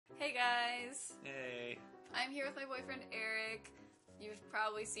Hey guys! Hey. I'm here with my boyfriend Eric. You've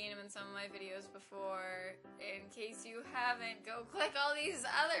probably seen him in some of my videos before. In case you haven't, go click all these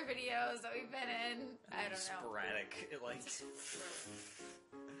other videos that we've been in. I don't know. Sporadic.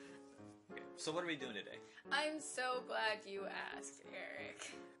 Okay, so what are we doing today? I'm so glad you asked,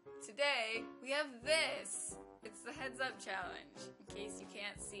 Eric. Today, we have this. It's the Heads Up Challenge, in case you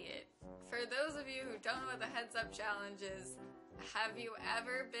can't see it. For those of you who don't know what the Heads Up Challenge is, have you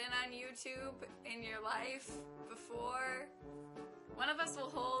ever been on YouTube in your life before? One of us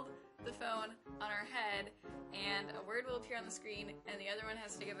will hold the phone on our head, and a word will appear on the screen, and the other one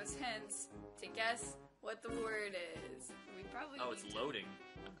has to give us hints to guess what the word is. We probably it's loading.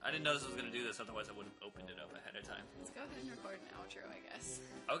 I didn't know this was going to do this, otherwise I would have opened it up ahead of time. Let's go ahead and record an outro, I guess.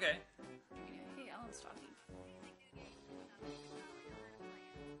 Okay. Hey, Alan's talking.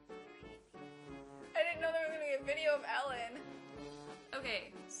 I didn't know there was going to be a video of Ellen.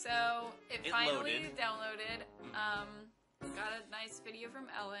 Okay, so it finally loaded. Downloaded. Got a nice video from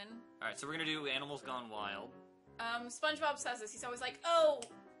Ellen. Alright, so we're going to do Animals Gone Wild. SpongeBob says this. He's always like, oh!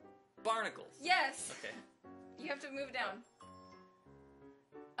 Barnacles! Yes! Okay. You have to move it down.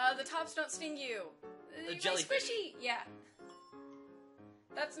 The tops don't sting you. A jellyfish. Squishy! Yeah.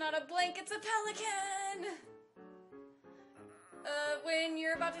 That's not a blank, it's a pelican! When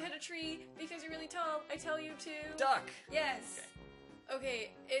you're about to hit a tree because you're really tall, I tell you to... Duck! Yes.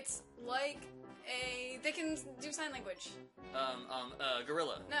 Okay, it's like a... They can do sign language.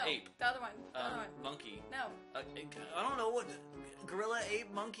 Gorilla. No. Ape. The other one. The other one. Monkey. No. I don't know what... Gorilla,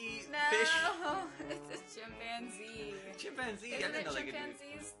 ape, monkey, No. fish? It's a chimpanzee. Chimpanzee? Isn't I didn't know they chimpanzees?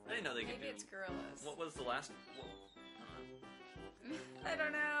 could do... I didn't know they could do... Maybe it's gorillas. What was the last... I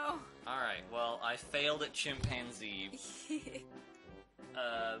don't know. Alright, well, I failed at chimpanzee.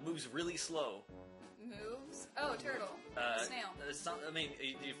 Moves really slow. Moves? Oh, turtle. Snail. It's not, I mean,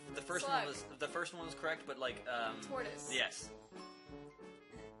 the first Slug. one was correct, but like Tortoise. Yes.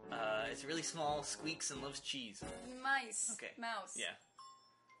 It's really small, squeaks, and loves cheese. Mice. Okay. Mouse. Yeah.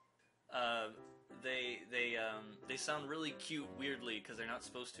 They sound really cute weirdly because they're not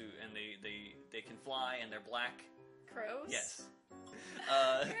supposed to, and they can fly and they're black. Crows? Yes.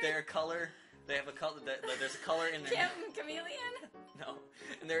 Their color. They have a color. There's a color in their. Chameleon? No,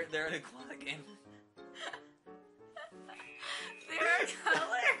 and they're an aquatic animal. They're a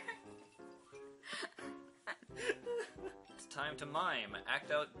color? It's time to mime.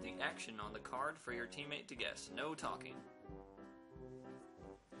 Act out the action on the card for your teammate to guess. No talking.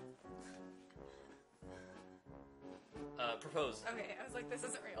 Propose. Okay, I was like, this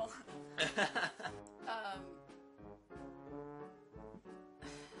isn't real.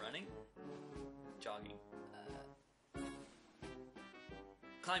 Running? Jogging.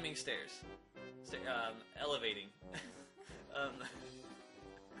 Climbing stairs. Elevating.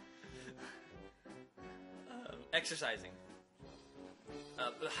 Exercising.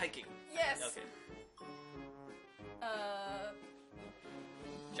 Hiking. Yes. Okay.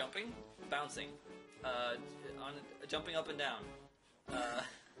 Jumping. Bouncing. Jumping up and down.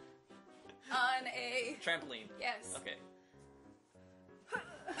 On a... Trampoline. Yes. Okay.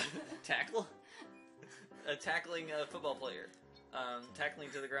 Tackle? Tackling a football player.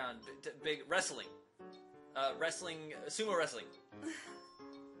 Tackling to the ground. Big wrestling. Wrestling. Sumo wrestling.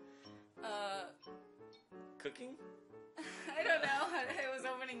 Cooking? I don't know. I was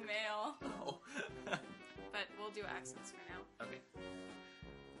opening mail. Oh. But we'll do accents for now. Okay.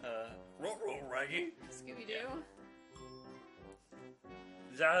 Roll, Raggy. Scooby-Doo.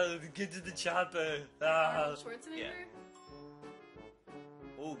 Get to the chopper. Arnold Schwarzenegger. Yeah.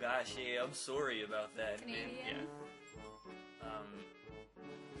 Oh gosh, yeah, I'm sorry about that. Canadian.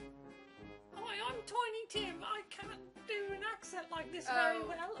 Hi, I'm Tiny Tim. I can't do an accent like this very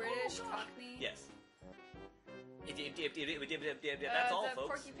well. British gosh. Cockney. Yes. That's all, the folks.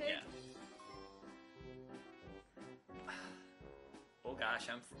 Porky Pig. Yeah. Oh gosh,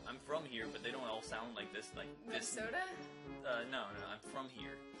 I'm from here, but they don't all sound like this. Like Minnesota? No, I'm from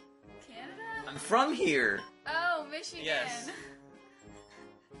here. Canada? I'm from here. Oh, Michigan. Yes.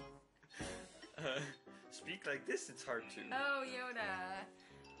 Speak like this, it's hard to. Oh, Yoda.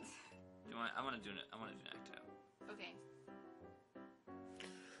 I want to do an act out. Okay.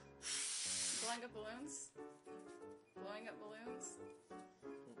 Blowing up balloons? Blowing up balloons?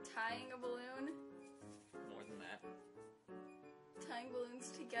 Tying a balloon? More than that. Tying balloons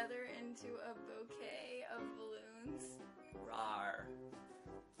together into a bouquet of balloons? Rawr.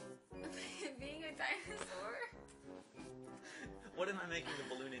 Being a dinosaur? What am I making the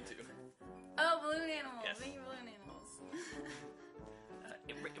balloon into? Oh, balloon animals. Yes. Making balloon animals.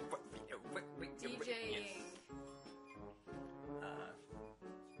 DJing. Yes.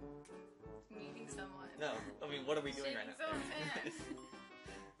 No, I mean, what are we doing right now? Shaking someone's hand.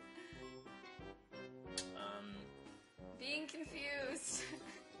 Being confused.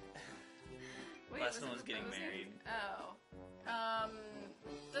 Wait, Last was one it was getting proposing? married. Oh.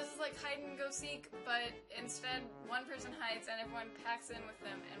 This is like hide and go seek, but instead one person hides and everyone packs in with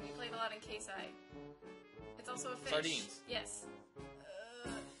them, and we played a lot in K-Side. It's also a fish. Sardines. Yes.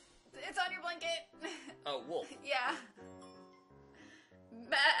 It's on your blanket. Oh, wolf. Yeah.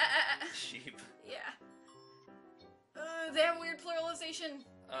 Sheep. Yeah. They have weird pluralization.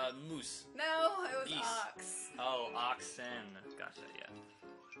 Moose. No, it was Geese. ox. Oh, oxen. Gotcha, yeah.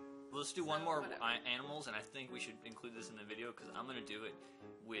 Well, let's do one more whatever. animals, and I think we should include this in the video, because I'm going to do it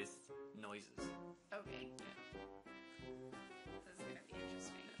with noises. Okay. Yeah. This is gonna be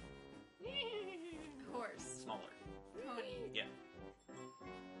interesting. Horse. Smaller. Pony. Yeah.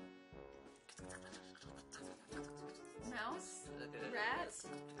 Mouse. Rat.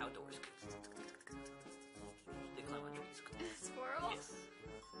 Outdoors. They climb on trees. Squirrel. Yes.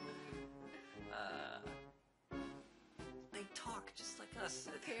 They talk just like us.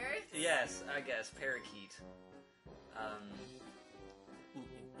 Parrot. Yes, I guess. Parakeet.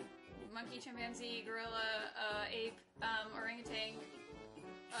 Monkey, chimpanzee, gorilla, ape, orangutan.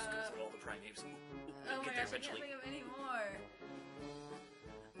 Just goes through all the primates. Oh my Get there gosh, I can't eventually. think of any more.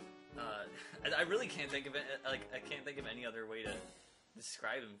 I really can't think of it. Like, I can't think of any other way to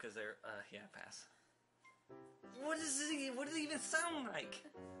describe them because they're. Yeah, pass. What does it even sound like?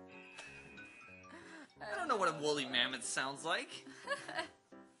 I don't know what a woolly mammoth sounds like.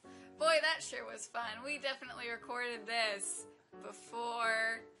 Boy, that sure was fun. We definitely recorded this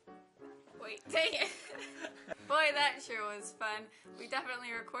before... Wait, dang it. Boy, that sure was fun. We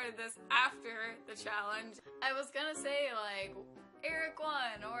definitely recorded this after the challenge. I was gonna say, like, Eric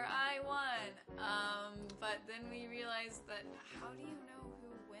won or I won, but then we realized that how do you know who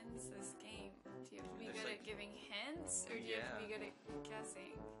wins this game? Do you have to be good at giving hints, or do you have to be good at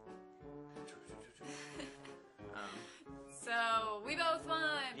guessing? So, we both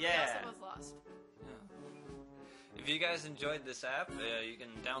won! Yeah. We also both lost. If you guys enjoyed this app, you can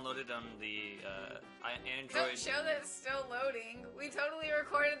download it on the Android. Don't show that it's still loading. We totally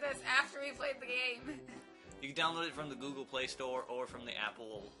recorded this after we played the game. You can download it from the Google Play Store or from the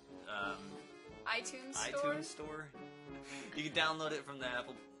Apple iTunes Store? iTunes Store. You can download it from the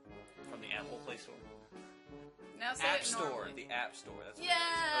Apple Play Store. Now say App it Store, normally. the App Store. That's what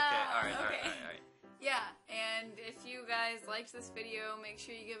Yeah. it is. Okay, all right. Yeah, and if you guys liked this video, make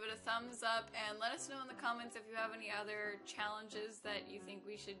sure you give it a thumbs up and let us know in the comments if you have any other challenges that you think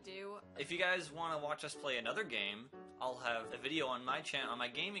we should do. If you guys want to watch us play another game, I'll have a video on my channel, on my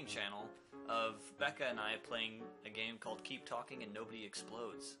gaming channel, of Becca and I playing a game called Keep Talking and Nobody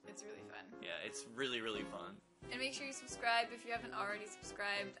Explodes. It's really fun. Yeah, it's really, really fun. And make sure you subscribe if you haven't already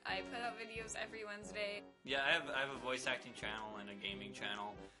subscribed. I put out videos every Wednesday. Yeah, I have a voice acting channel and a gaming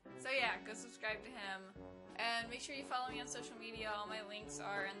channel. So yeah, go subscribe to him. And make sure you follow me on social media. All my links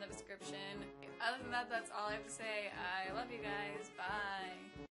are in the description. Other than that, that's all I have to say. I love you guys. Bye.